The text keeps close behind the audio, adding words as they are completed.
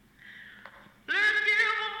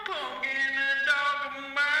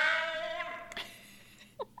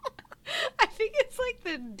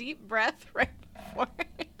a deep breath right before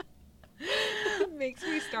it makes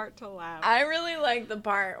me start to laugh. I really like the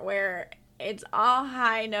part where it's all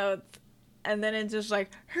high notes and then it's just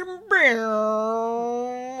like I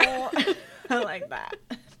like that.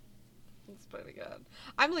 It's pretty good.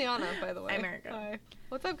 I'm Liana, by the way. I'm Erica. Hi.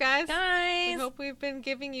 What's up, guys? Guys, We hope we've been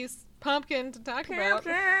giving you pumpkin to talk about.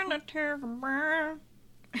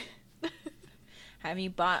 Have you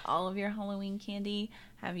bought all of your Halloween candy?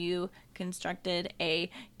 Have you constructed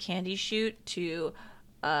a candy chute to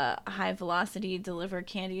high velocity deliver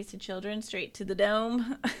candies to children straight to the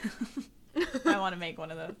dome? I want to make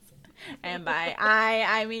one of those. And by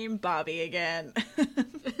I mean Bobby again.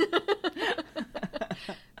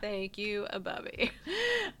 Thank you, Bobby.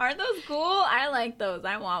 Aren't those cool? I like those.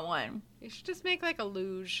 I want one. You should just make like a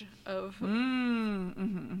luge of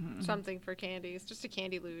something for candies. Just a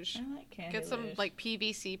candy luge. I like candy Get some luge. like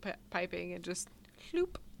PVC piping and just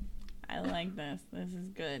floop. I like this. This is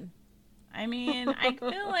good. I mean, I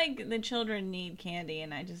feel like the children need candy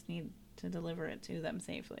and I just need to deliver it to them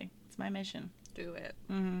safely. It's my mission. Do it.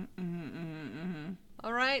 Mm-hmm.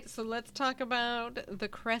 All right, so let's talk about the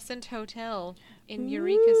Crescent Hotel in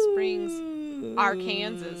Eureka Springs,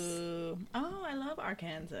 Arkansas. Oh, I love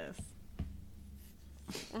Arkansas.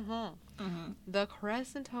 The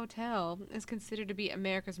Crescent Hotel is considered to be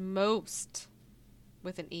America's most,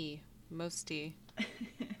 with an E, mosty,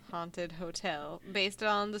 haunted hotel, based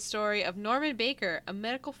on the story of Norman Baker, a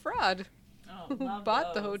medical fraud who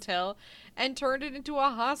bought the hotel and turned it into a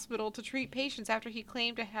hospital to treat patients after he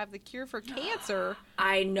claimed to have the cure for cancer.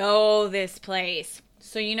 I know this place.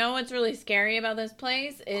 So you know what's really scary about this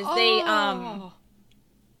place is they I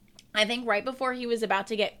think right before he was about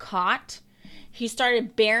to get caught, he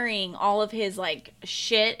started burying all of his like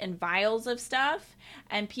shit and vials of stuff,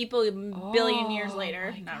 and people billion years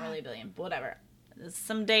later, not really a billion, whatever,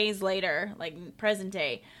 some days later, like present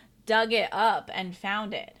day, dug it up and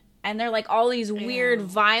found it. And they're like all these weird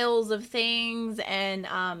vials of things, and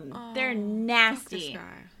they're nasty. Fuck this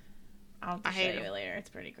guy. I'll have to show you it later.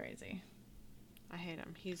 It's pretty crazy. I hate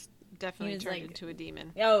him. He's definitely turned into a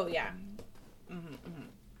demon. Oh, yeah.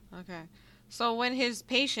 Okay. So when his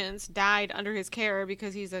patients died under his care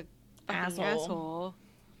because he's a fucking asshole,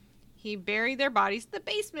 he buried their bodies in the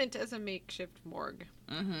basement as a makeshift morgue.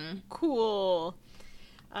 Cool.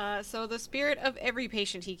 So the spirit of every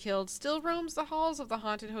patient he killed still roams the halls of the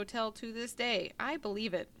haunted hotel to this day. I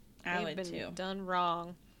believe it. I They've would been too. done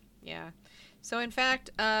wrong. Yeah. So in fact,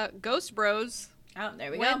 Ghost Bros Oh,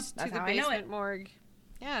 there we go. went That's to the how I know basement it. morgue.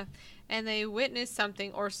 Yeah. And they witnessed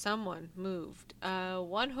something or someone moved.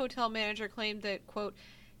 One hotel manager claimed that, quote,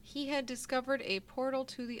 he had discovered a portal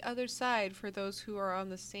to the other side for those who are on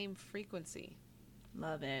the same frequency.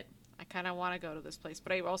 Love it. I kind of want to go to this place,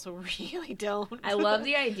 but I also really don't. I love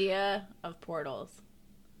the idea of portals.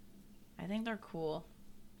 I think they're cool.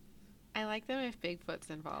 I like them if Bigfoot's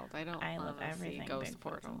involved. I don't I love want to see everything Ghost Bigfoot's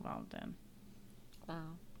Portal. involved in. Wow.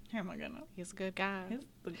 Oh my goodness. He's a good guy. He's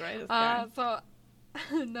the greatest guy. So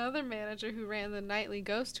another manager who ran the nightly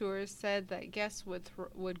ghost tours said that guests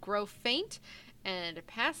would grow faint and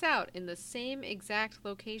pass out in the same exact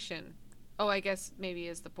location. Oh, I guess maybe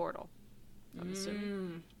is the portal. I'm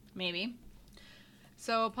assuming. Maybe.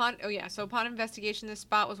 So upon investigation, this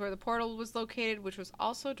spot was where the portal was located, which was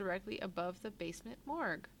also directly above the basement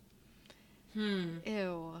morgue.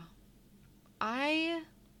 Ew. I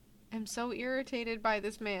am so irritated by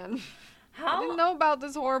this man. I didn't know about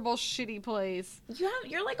this horrible, shitty place.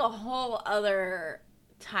 You're like a whole other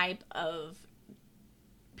type of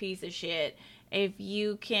piece of shit if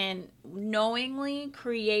you can knowingly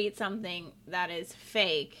create something that is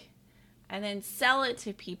fake and then sell it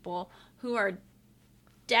to people who are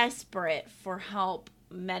desperate for help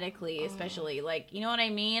medically, especially. Like, you know what I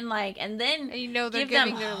mean? Like, and then they're give giving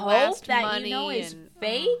them their hope last that money you know is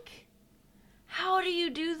fake. How do you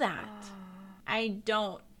do that? I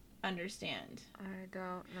don't understand. I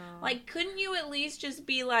don't know. Like, couldn't you at least just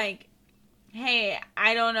be like, hey,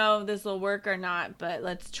 I don't know if this will work or not, but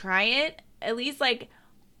let's try it? At least, like,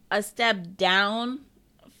 a step down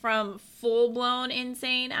from full-blown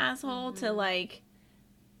insane asshole to, like,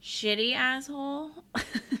 shitty asshole.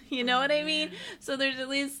 You know what I mean? So there's at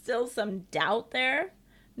least still some doubt there.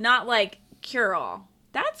 Not, like, cure-all.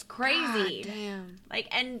 That's crazy. God damn. Like,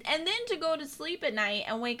 and then to go to sleep at night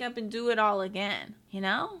and wake up and do it all again. You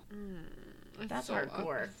know? That's so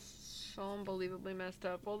hardcore. So unbelievably messed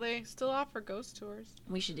up. Well, they still offer ghost tours.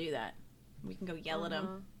 We should do that. We can go yell at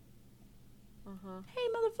them. Hey,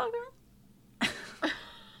 motherfucker.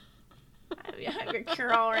 I have your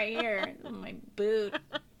cure-all right here. My boot.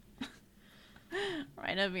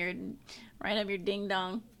 right up your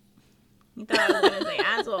ding-dong. You thought I was going to say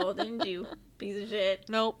asshole, didn't you? Piece of shit.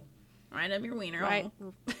 Nope. Right up your wiener Right.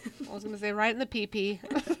 hole. I was gonna say right in the pee-pee.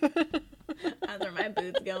 That's where my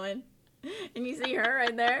boot's going. And you see her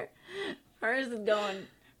right there? Hers is going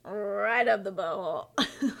right up the butthole.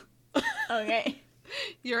 Okay.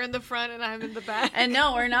 You're in the front and I'm in the back. And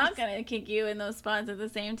no, we're not going to kick you in those spots at the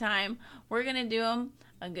same time. We're going to do them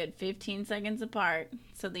a good 15 seconds apart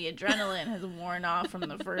so the adrenaline has worn off from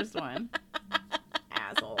the first one.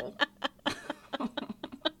 Asshole.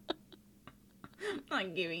 I'm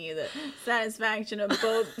not giving you the satisfaction of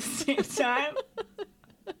both at the same time.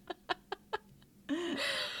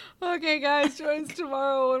 Okay, guys, join us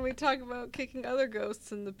tomorrow when we talk about kicking other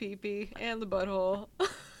ghosts in the pee-pee and the butthole.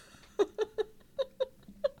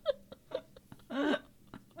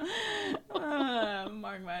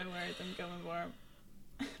 Mark my words, I'm coming for him.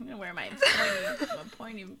 I'm gonna wear my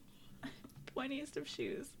pointiest of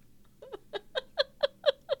shoes.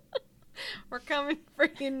 We're coming for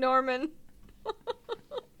you, Norman.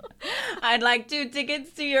 I'd like 2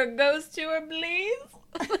 tickets to your ghost tour, please.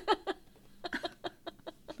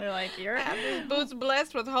 They're like, you're Have these boots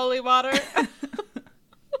blessed with holy water.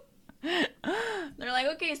 They're like,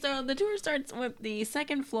 okay, so the tour starts with the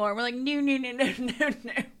 2nd floor. We're like, no.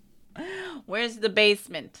 Where's the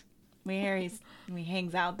basement? We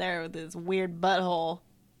hangs out there with his weird butthole.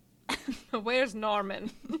 Where's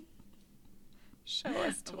Norman? Show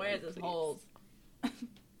us to Where's him, his please. holes?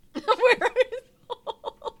 Where are his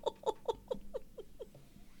holes?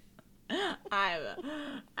 I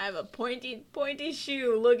have a pointy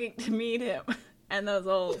shoe looking to meet him, and those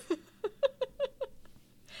holes.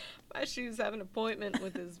 My shoes have an appointment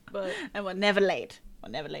with his butt. And we're never late. We're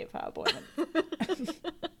never late for our appointment.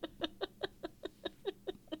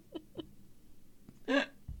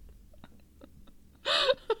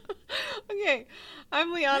 Okay,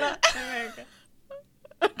 I'm Liana. America.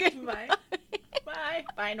 Okay, Bye. Bye.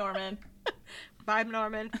 Bye, Norman. Bye,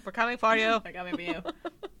 Norman. We're coming for you. We're coming for you.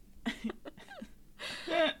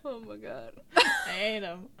 Oh my god. I hate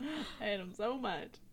him. I hate him so much.